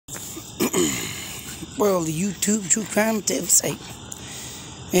world of YouTube, true crime tips,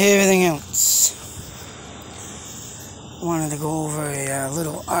 everything else. I wanted to go over a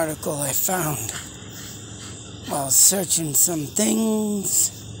little article I found while searching some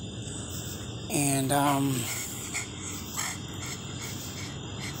things, and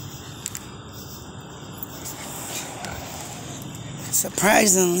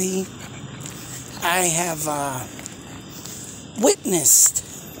surprisingly, I have witnessed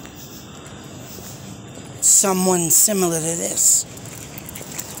someone similar to this.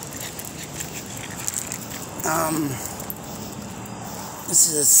 This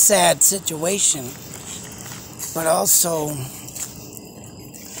is a sad situation, but also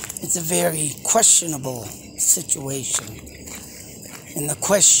it's a very questionable situation. And the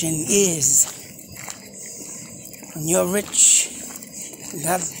question is, when you're rich and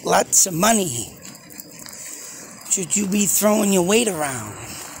have lots of money, should you be throwing your weight around?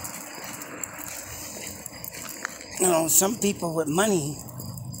 You know, some people with money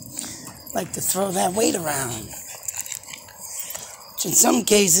like to throw that weight around, which in some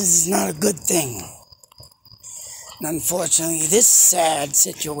cases is not a good thing. And unfortunately, this sad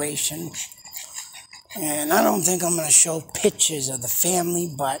situation, and I don't think I'm going to show pictures of the family,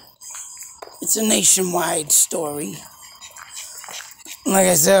 but it's a nationwide story. Like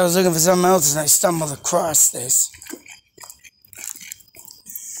I said, I was looking for something else and I stumbled across this.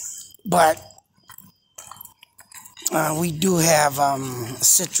 But we do have a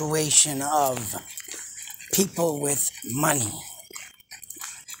situation of people with money.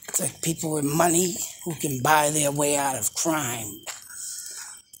 It's like people with money who can buy their way out of crime.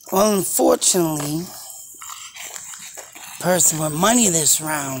 Well, unfortunately, the person with money this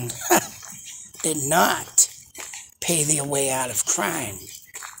round did not pay their way out of crime.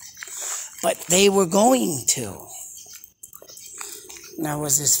 But they were going to. Now,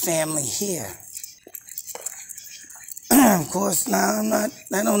 was this family here? Of course, now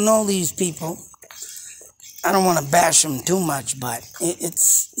I don't know these people. I don't want to bash them too much, but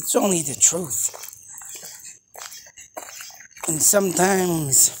it's only the truth. And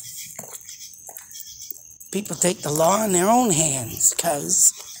sometimes people take the law in their own hands,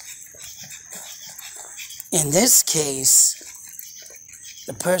 because in this case,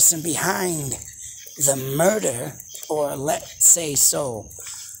 the person behind the murder, or let's say so,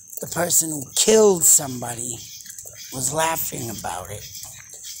 the person who killed somebody, was laughing about it.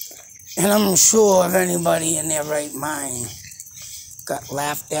 And I'm sure if anybody in their right mind got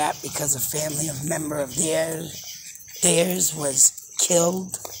laughed at because a family member of theirs was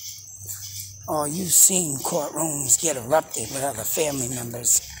killed. Oh, you've seen courtrooms get erupted with other family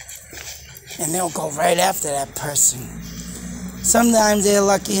members, and they'll go right after that person. Sometimes they're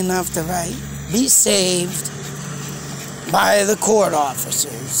lucky enough to be saved by the court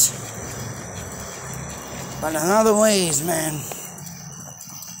officers. But in other ways, man,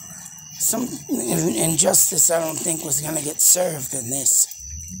 some injustice I don't think was going to get served in this.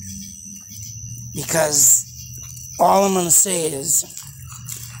 Because all I'm going to say is,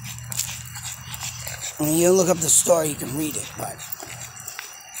 when you look up the story, you can read it, but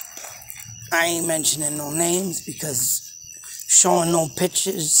I ain't mentioning no names, because showing no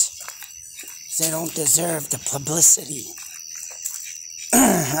pictures, they don't deserve the publicity.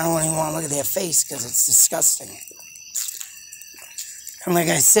 I don't even want to look at their face, because it's disgusting. And like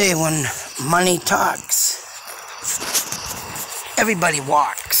I say, when money talks, everybody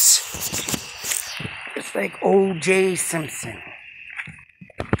walks. It's like O.J. Simpson.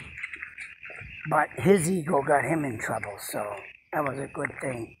 But his ego got him in trouble, so that was a good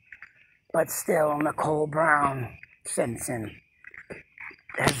thing. But still, Nicole Brown Simpson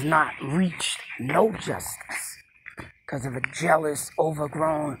has not reached no justice because of a jealous,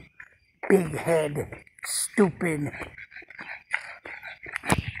 overgrown, big head, stupid,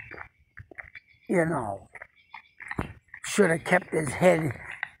 should have kept his head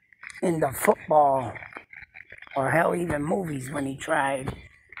in the football, or hell, even movies when he tried,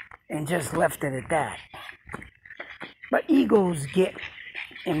 and just left it at that. But egos get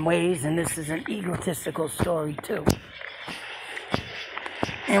in ways, and this is an egotistical story too.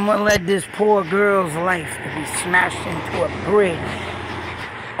 And what led this poor girl's life to be smashed into a bridge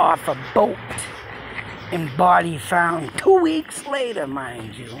off a boat, and body found 2 weeks later,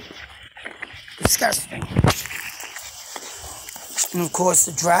 mind you. Disgusting. And of course,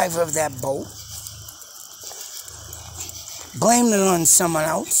 the driver of that boat blamed it on someone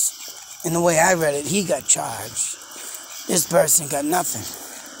else. And the way I read it, he got charged. This person got nothing.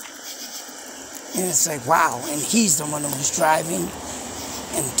 And it's like, wow. And he's the one who was driving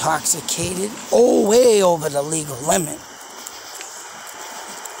intoxicated, way over the legal limit.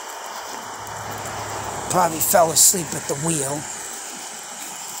 probably fell asleep at the wheel.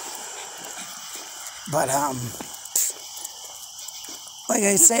 But, like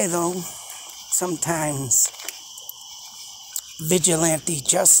I say, though, sometimes vigilante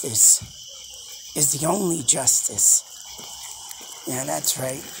justice is the only justice. Yeah, that's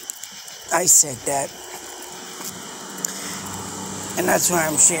right. I said that. And that's why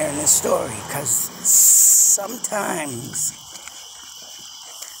I'm sharing this story, because sometimes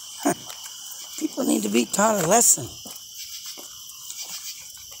people need to be taught a lesson.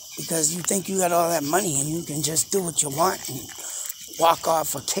 Because you think you got all that money and you can just do what you want and walk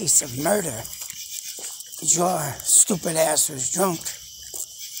off a case of murder because your stupid ass was drunk.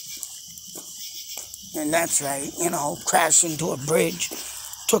 And that's right, crash into a bridge,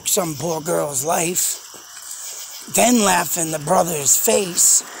 took some poor girl's life, then laugh in the brother's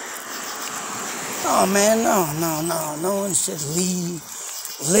face. Oh man, no one should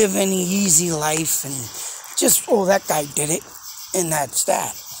live any easy life and just, that guy did it, and that's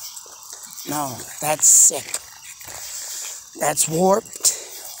that. No, that's sick. That's warped.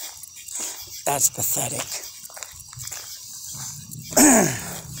 That's pathetic.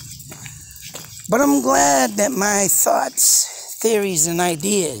 But I'm glad that my thoughts, theories, and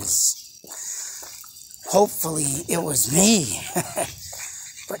ideas, hopefully it was me,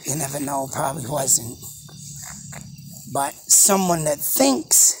 but you never know, probably wasn't, but someone that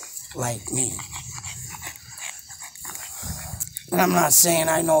thinks like me. And I'm not saying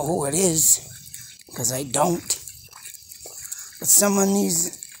I know who it is, because I don't, but some of these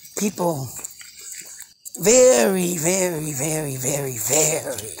people very, very, very, very,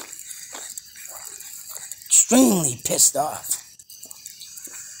 very extremely pissed off.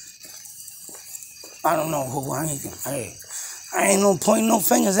 I don't know who I ain't no pointing no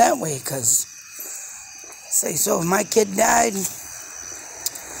fingers that way, because say so if my kid died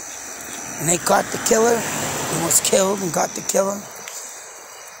and they caught the killer, he was killed and caught the killer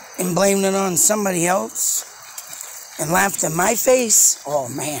and blamed it on somebody else and laughed in my face, oh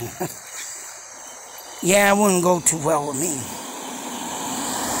man. Yeah, it wouldn't go too well with me.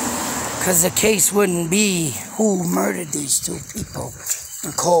 Because the case wouldn't be who murdered these two people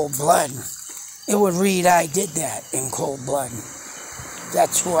in cold blood. It would read, I did that in cold blood.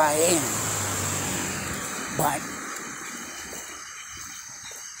 That's who I am. But,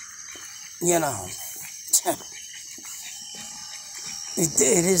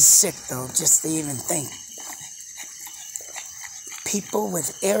 it is sick, though, just to even think. People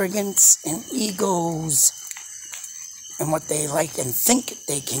with arrogance and egos and what they like and think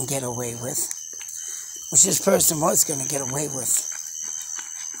they can get away with, which this person was going to get away with,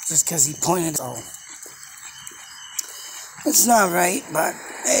 just because he pointed. So it's not right, but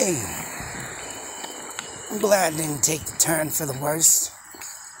hey, I'm glad I didn't take the turn for the worst.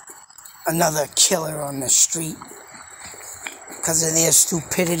 Another killer on the street because of their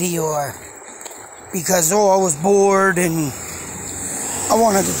stupidity, or because, I was bored and I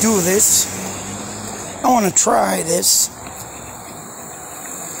wanted to do this. I want to try this.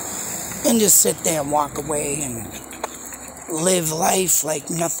 And just sit there and walk away and live life like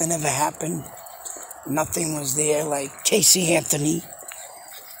nothing ever happened. Nothing was there, like Casey Anthony.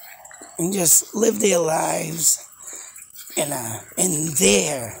 And just live their lives in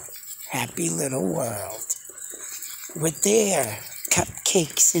their happy little world. With their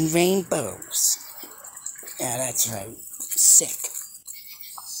cupcakes and rainbows. Yeah, that's right. Sick.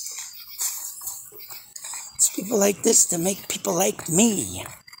 It's people like this to make people like me.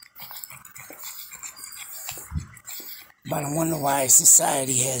 But I wonder why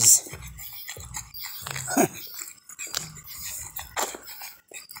society has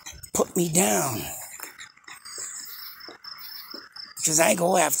put me down. Because I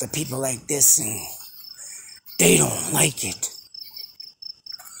go after people like this and they don't like it.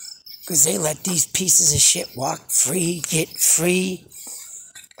 Because they let these pieces of shit walk free, get free.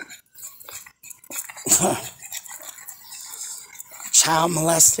 Child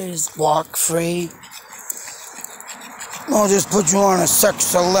molesters walk free. I'll just put you on a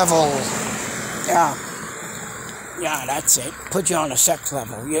sex level. Yeah, that's it. Put you on a sex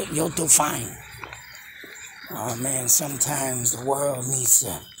level. You'll do fine. Oh man, sometimes the world needs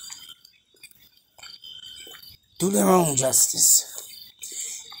to do their own justice.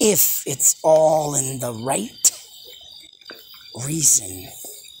 If it's all in the right reason.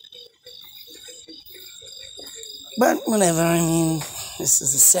 But whatever, this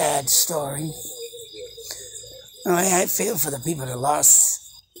is a sad story. I feel for the people that lost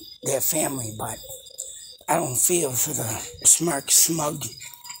their family, but I don't feel for the smug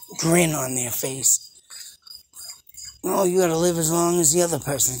grin on their face. No, you gotta live as long as the other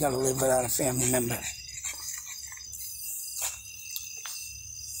person's gotta live without a family member.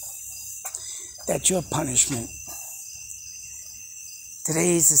 That's your punishment.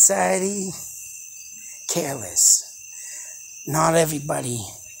 Today's society, careless. Not everybody,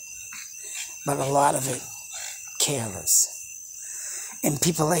 but a lot of it, careless. And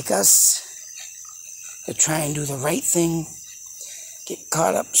people like us that try and do the right thing get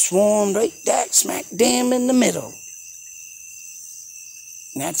caught up, swarmed right smack damn in the middle.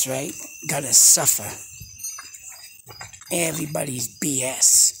 And that's right, gotta suffer everybody's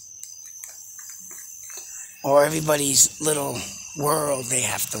BS. Or everybody's little world they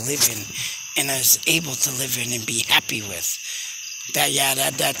have to live in and is able to live in and be happy with.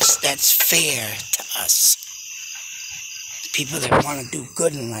 That's fair to us. People that want to do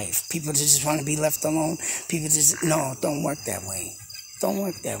good in life. People that just want to be left alone. People just, no, don't work that way. Don't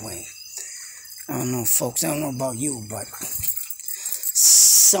work that way. I don't know, folks, I don't know about you, but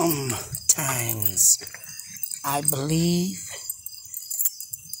sometimes I believe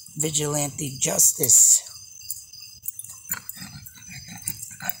vigilante justice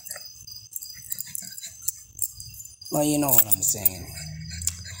well, you know what I'm saying.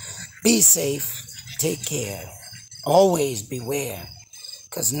 Be safe. Take care. Always beware.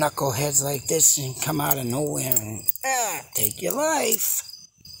 Because knuckleheads like this can come out of nowhere and take your life.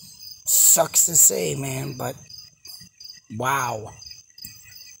 Sucks to say, man, but wow.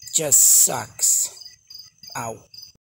 Just sucks. Out.